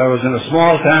because I was in a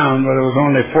small town where there was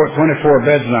only 24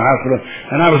 beds in the hospital,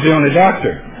 and I was the only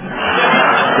doctor.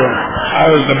 So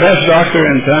I was the best doctor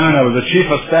in town. I was the chief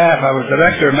of staff. I was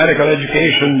director of medical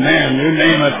education, man, you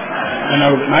name it. And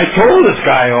I told this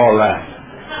guy all that.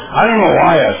 I don't know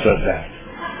why I said that.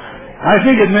 I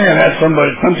think it may have had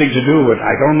something to do with,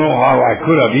 I don't know how I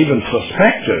could have even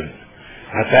suspected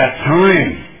at that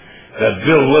time that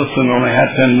Bill Wilson only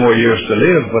had 10 more years to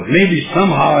live, but maybe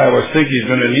somehow I was thinking he's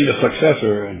going to need a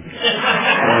successor.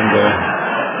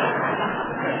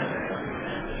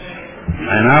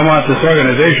 And I want this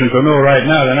organization to know right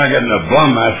now they're not getting a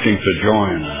bum asking to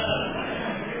join.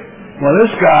 Well,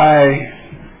 this guy,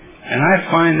 and I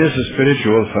find this a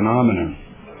spiritual phenomenon,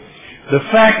 the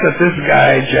fact that this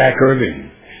guy, Jack Irving,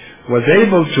 was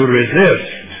able to resist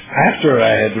after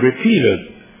I had repeated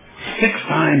 6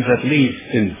 times at least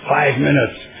in 5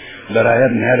 minutes that I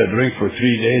hadn't had a drink for 3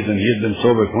 days and he had been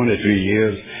sober 23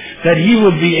 years, that he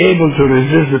would be able to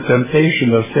resist the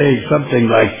temptation of saying something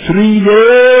like 3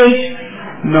 days?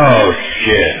 No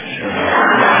shit.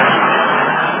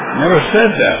 Never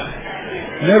said that.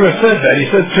 Never said that. He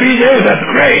said 3 days, that's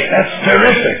great, that's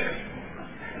terrific.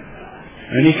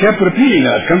 And he kept repeating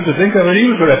that. Come to think of it, he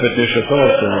was repetitious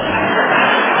also.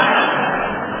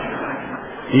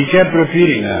 He kept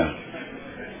repeating that.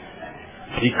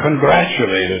 He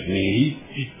congratulated me.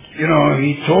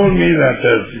 he told me that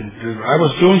I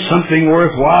was doing something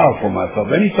worthwhile for myself.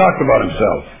 Then he talked about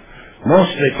himself.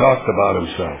 Mostly talked about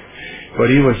himself. But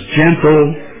he was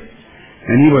gentle,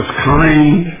 and he was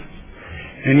kind,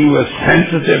 and he was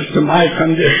sensitive to my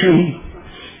condition.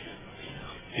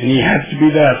 And he had to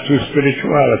be that through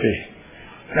spirituality.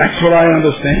 That's what I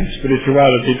understand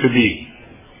spirituality to be.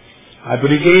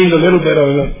 But he gained a little bit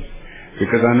of it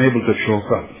because I'm able to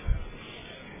choke up.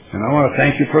 And I want to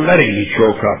thank you for letting me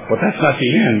choke up. But that's not the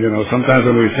end, Sometimes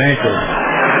when we thank you,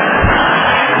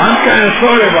 I'm kind of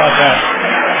sorry about that.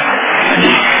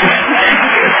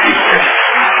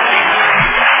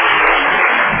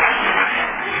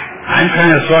 I'm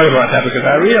kind of sorry about that because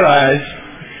I realize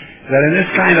that in this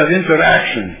kind of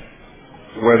interaction,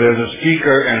 where there's a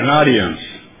speaker and an audience,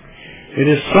 it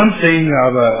is something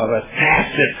of a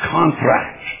tacit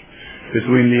contract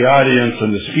between the audience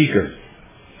and the speaker.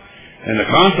 And the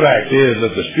contract is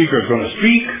that the speaker is going to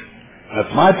speak.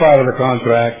 That's my part of the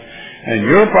contract. And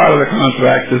your part of the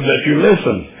contract is that you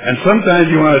listen. And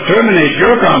sometimes you want to terminate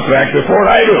your contract before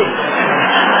I do.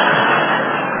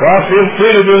 Well, feel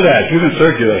free to do that. You can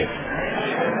circulate.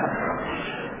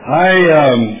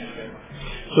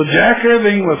 So Jack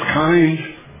Irving was kind,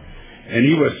 and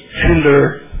he was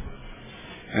tender.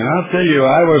 And I'll tell you,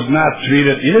 I was not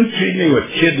treated, he didn't treat me with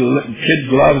kid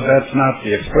gloves. That's not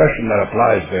the expression that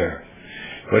applies there.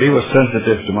 But he was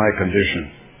sensitive to my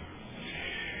condition.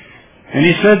 And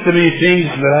he said to me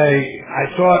things that I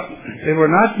thought they were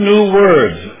not new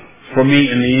words for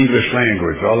me in the English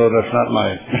language, although that's not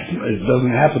it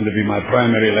doesn't happen to be my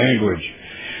primary language,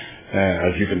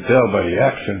 as you can tell by the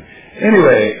accent.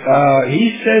 Anyway,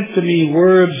 he said to me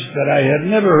words that I had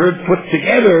never heard put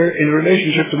together in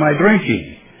relationship to my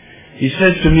drinking. He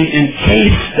said to me, in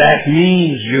case that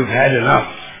means you've had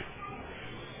enough.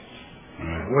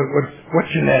 What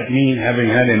can that mean, having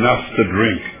had enough to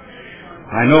drink?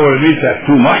 I know what it means to have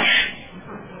too much.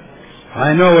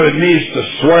 I know what it means to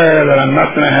swear that I'm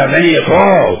not going to have any at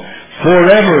all,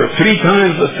 forever, 3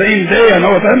 times the same day. I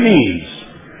know what that means.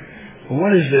 But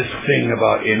what is this thing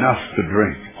about enough to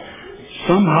drink?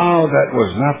 Somehow that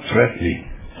was not threatening.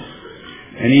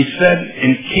 And he said,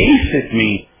 in case it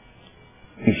means,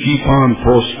 keep on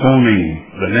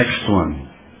postponing the next one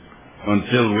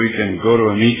until we can go to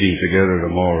a meeting together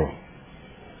tomorrow.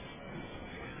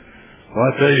 Well,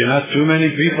 I tell you, not too many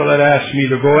people had asked me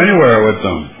to go anywhere with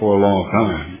them for a long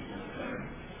time.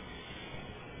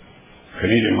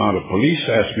 Canadian Mounted Police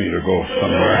asked me to go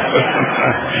somewhere.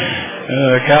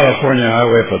 California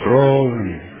Highway Patrol.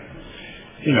 And,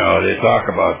 they talk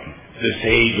about this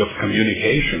age of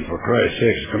communication, for Christ's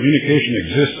sakes. Communication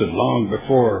existed long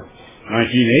before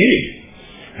 1980.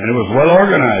 And it was well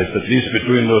organized, at least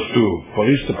between those two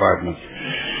police departments.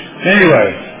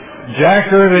 Anyway,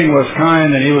 Jack Irving was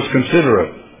kind and he was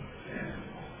considerate.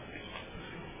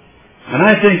 And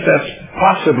I think that's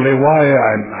possibly why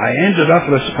I ended up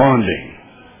responding.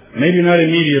 Maybe not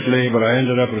immediately, but I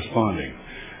ended up responding.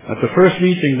 At the first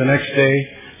meeting the next day,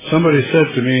 somebody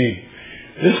said to me,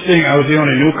 this thing, I was the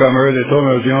only newcomer. They told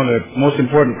me I was the only most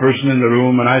important person in the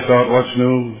room, and I thought, what's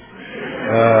new?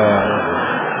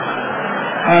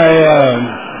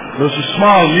 It was a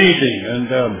small meeting,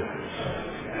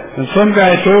 and some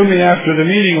guy told me after the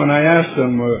meeting when I asked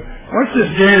him, what's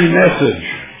this damn message?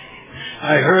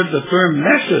 I heard the term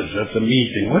message at the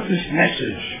meeting. What's this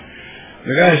message?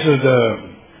 The guy said,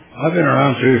 I've been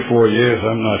around 3 or 4 years,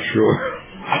 I'm not sure.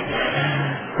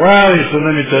 Well, he said,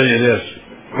 let me tell you this.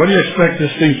 What do you expect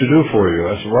this thing to do for you?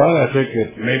 I said, well, I think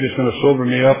maybe it's going to sober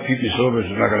me up, keep me sober.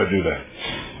 It's not going to do that.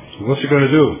 So what's it going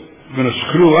to do? It's going to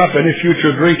screw up any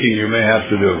future drinking you may have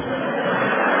to do.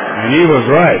 And he was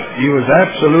right. He was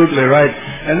absolutely right.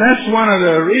 And that's one of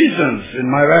the reasons in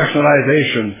my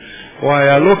rationalization why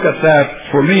I look at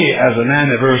that for me as an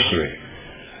anniversary,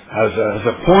 as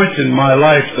a point in my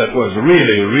life that was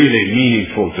really, really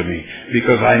meaningful to me,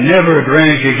 because I never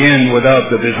drank again without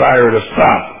the desire to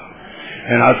stop.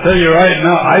 And I'll tell you right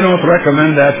now, I don't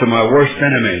recommend that to my worst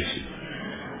enemies.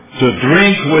 To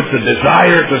drink with the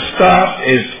desire to stop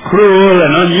is cruel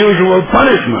and unusual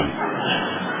punishment.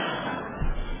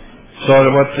 So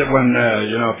when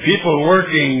people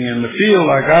working in the field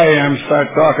like I am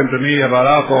start talking to me about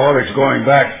alcoholics going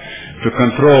back to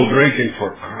control drinking,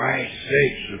 for Christ's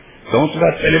sake, don't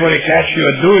let anybody catch you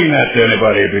at doing that to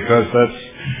anybody, because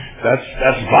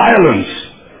that's violence.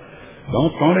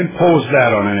 Don't impose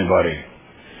that on anybody.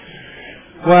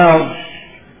 Well,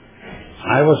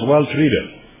 I was well treated,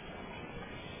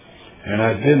 and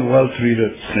I've been well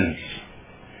treated since.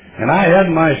 And I had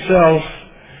myself,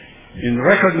 in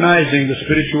recognizing the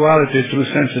spirituality through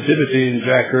sensitivity in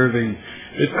Jack Irving,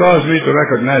 it caused me to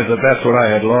recognize that that's what I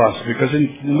had lost. Because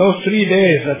in those 3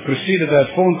 days that preceded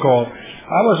that phone call,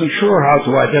 I wasn't sure how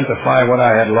to identify what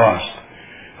I had lost.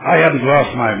 I hadn't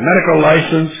lost my medical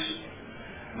license.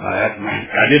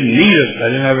 I didn't need it. I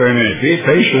didn't have very many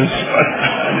patients.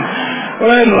 But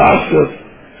I hadn't lost it.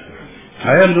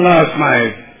 I hadn't lost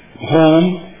my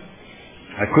home.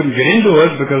 I couldn't get into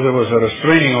it because there was a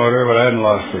restraining order, but I hadn't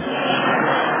lost it.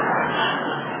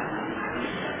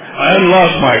 I hadn't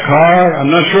lost my car.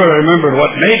 I'm not sure I remembered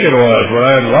what make it was, but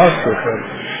I hadn't lost it.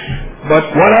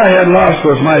 But what I had lost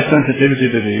was my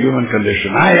sensitivity to the human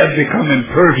condition. I had become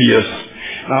impervious.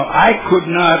 Now, I could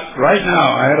not, right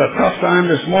now, I had a tough time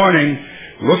this morning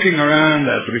looking around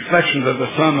at the reflections of the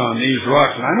sun on these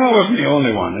rocks. And I know I wasn't the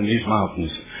only one in these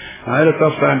mountains. I had a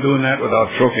tough time doing that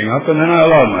without choking up, and then I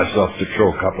allowed myself to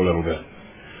choke up a little bit.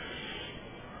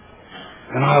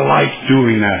 And I like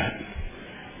doing that.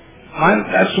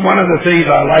 That's one of the things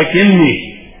I like in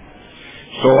me.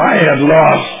 So I had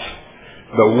lost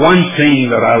the one thing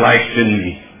that I liked in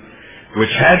me,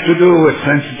 which had to do with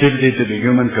sensitivity to the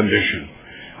human condition.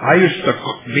 I used to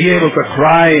be able to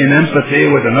cry in empathy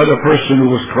with another person who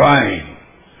was crying.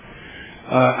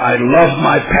 I loved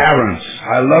my parents.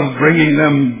 I loved bringing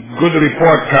them good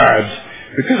report cards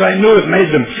because I knew it made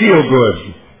them feel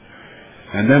good.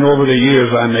 And then over the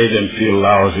years I made them feel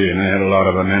lousy, and I had a lot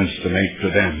of amends to make to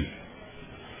them.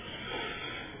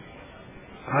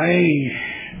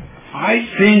 I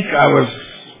think I was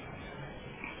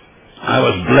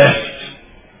blessed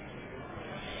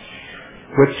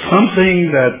with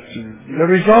something that the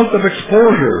result of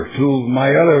exposure to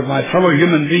my fellow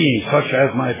human beings, such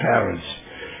as my parents.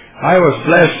 I was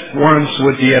blessed once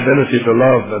with the ability to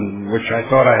love, and which I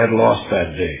thought I had lost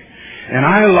that day. And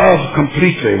I love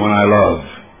completely when I love.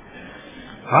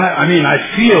 I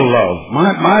feel love.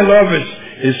 My love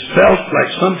is felt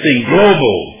like something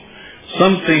global,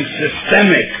 something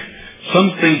systemic,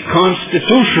 something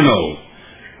constitutional.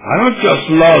 I don't just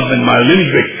love in my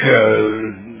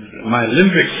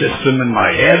limbic system in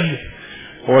my head,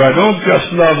 or I don't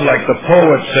just love like the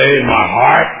poets say in my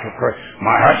heart.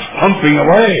 My heart's pumping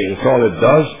away. That's all it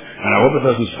does, and I hope it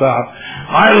doesn't stop.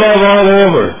 I love all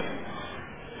over.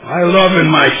 I love in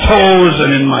my toes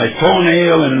and in my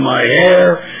toenail and in my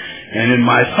hair and in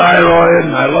my thyroid,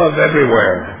 and I love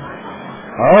everywhere.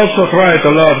 I also try to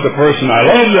love the person I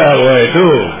love that way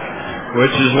too,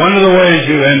 which is one of the ways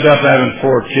you end up having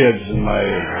 4 kids in my...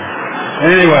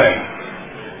 Anyway,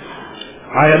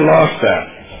 I had lost that.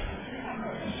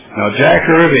 Now, Jack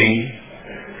Irving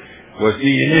was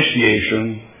the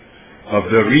initiation of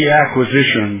the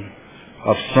reacquisition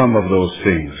of some of those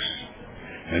things.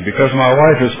 And because my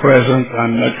wife is present,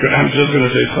 I'm just going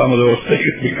to say some of those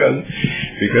things because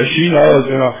she knows,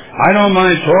 I don't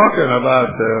mind talking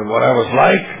about what I was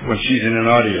like when she's in an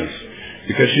audience,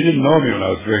 because she didn't know me when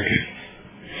I was drinking.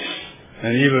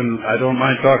 And even, I don't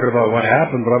mind talking about what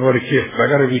happened, but I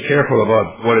got to be careful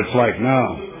about what it's like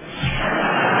now.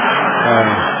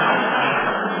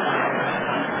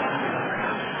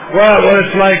 Well, what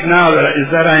it's like now is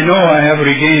that I know I have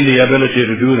regained the ability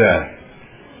to do that.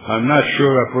 I'm not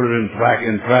sure I put it in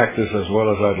practice as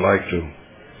well as I'd like to.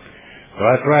 But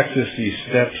I practice these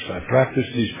steps, I practice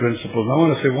these principles. I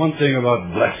want to say one thing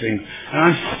about blessing, and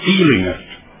I'm stealing it.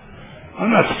 I'm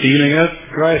not stealing it.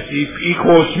 Christ, he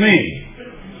quotes me.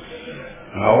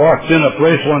 I walked in a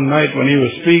place one night when he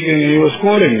was speaking, and he was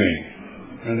quoting me.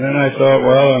 And then I thought,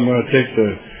 well, I'm going to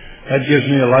that gives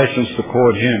me a license to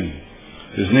quote him.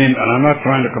 His name, and I'm not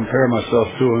trying to compare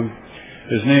myself to him,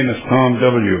 his name is Tom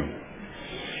W.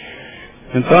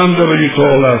 And Tom W.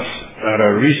 told us at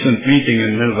a recent meeting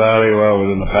in Mill Valley, well,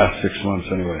 within the past 6 months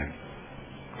anyway,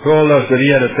 told us that he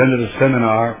had attended a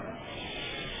seminar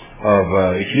of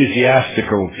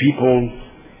ecclesiastical people,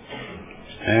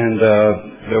 and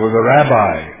there was a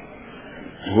rabbi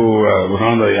who was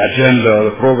on the agenda,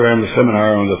 the program, the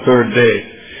seminar on the 3rd day.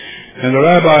 And the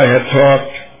rabbi had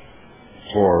talked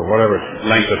for whatever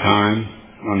length of time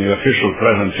on the official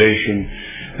presentation,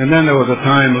 and then there was a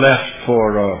time left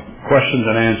for questions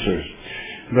and answers.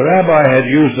 The rabbi had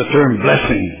used the term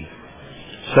blessing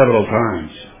several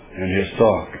times in his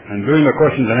talk, and during the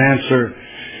questions and answer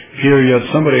period,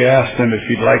 somebody asked him if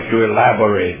he'd like to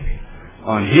elaborate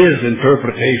on his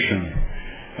interpretation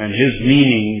and his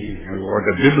meaning, or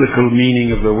the biblical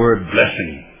meaning of the word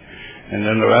blessing. And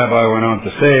then the rabbi went on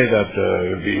to say that it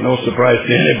would be no surprise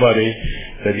to anybody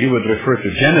that he would refer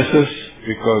to Genesis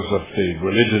because of the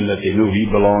religion that they knew he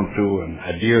belonged to and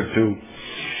adhered to.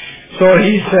 So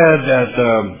he said that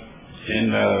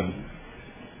in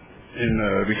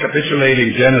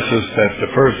recapitulating Genesis, that the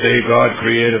first day God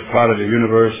created part of the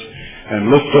universe, and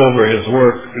looked over his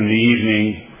work in the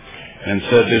evening and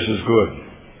said, "This is good."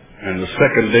 And the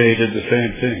second day did the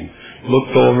same thing.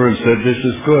 Looked over and said, "This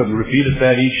is good." And repeated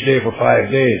that each day for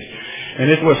 5 days. And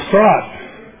it was thought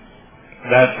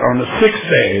that on the 6th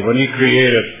day, when he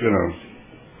created,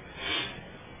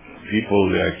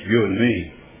 people like you and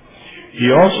me,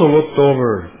 he also looked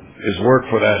over his work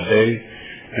for that day,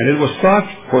 and it was thought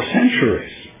for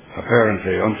centuries,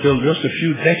 apparently, until just a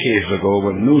few decades ago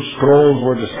when new scrolls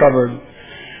were discovered,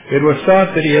 it was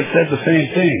thought that he had said the same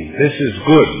thing, "This is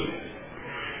good."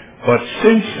 But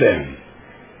since then,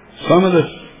 some of the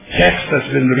text has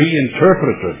been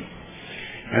reinterpreted,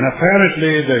 and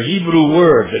apparently the Hebrew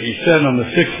word that he said on the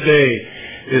 6th day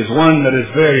is one that is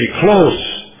very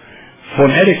close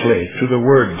phonetically to the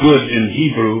word good in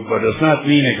Hebrew, but does not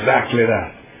mean exactly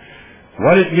that.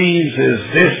 What it means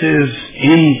is this is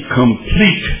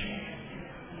incomplete.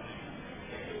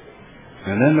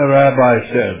 And then the rabbi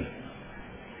said,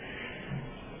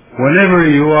 whenever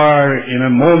you are in a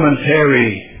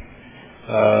momentary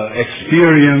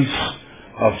experience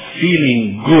of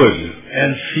feeling good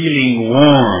and feeling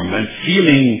warm and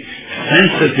feeling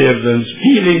sensitive and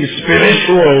feeling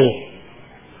spiritual,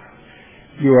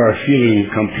 you are feeling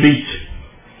complete.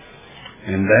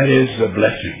 And that is a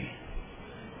blessing.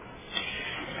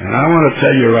 And I want to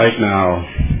tell you right now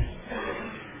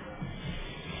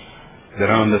that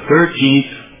on the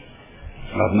 13th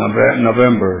of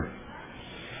November,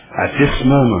 at this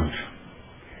moment,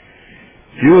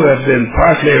 you have been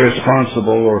partly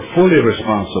responsible or fully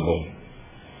responsible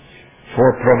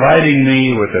for providing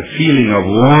me with a feeling of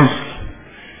warmth,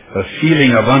 a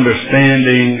feeling of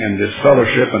understanding, and this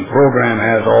fellowship and program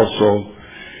has also,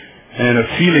 and a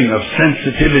feeling of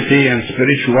sensitivity and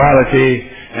spirituality.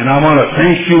 And I want to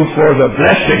thank you for the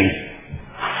blessing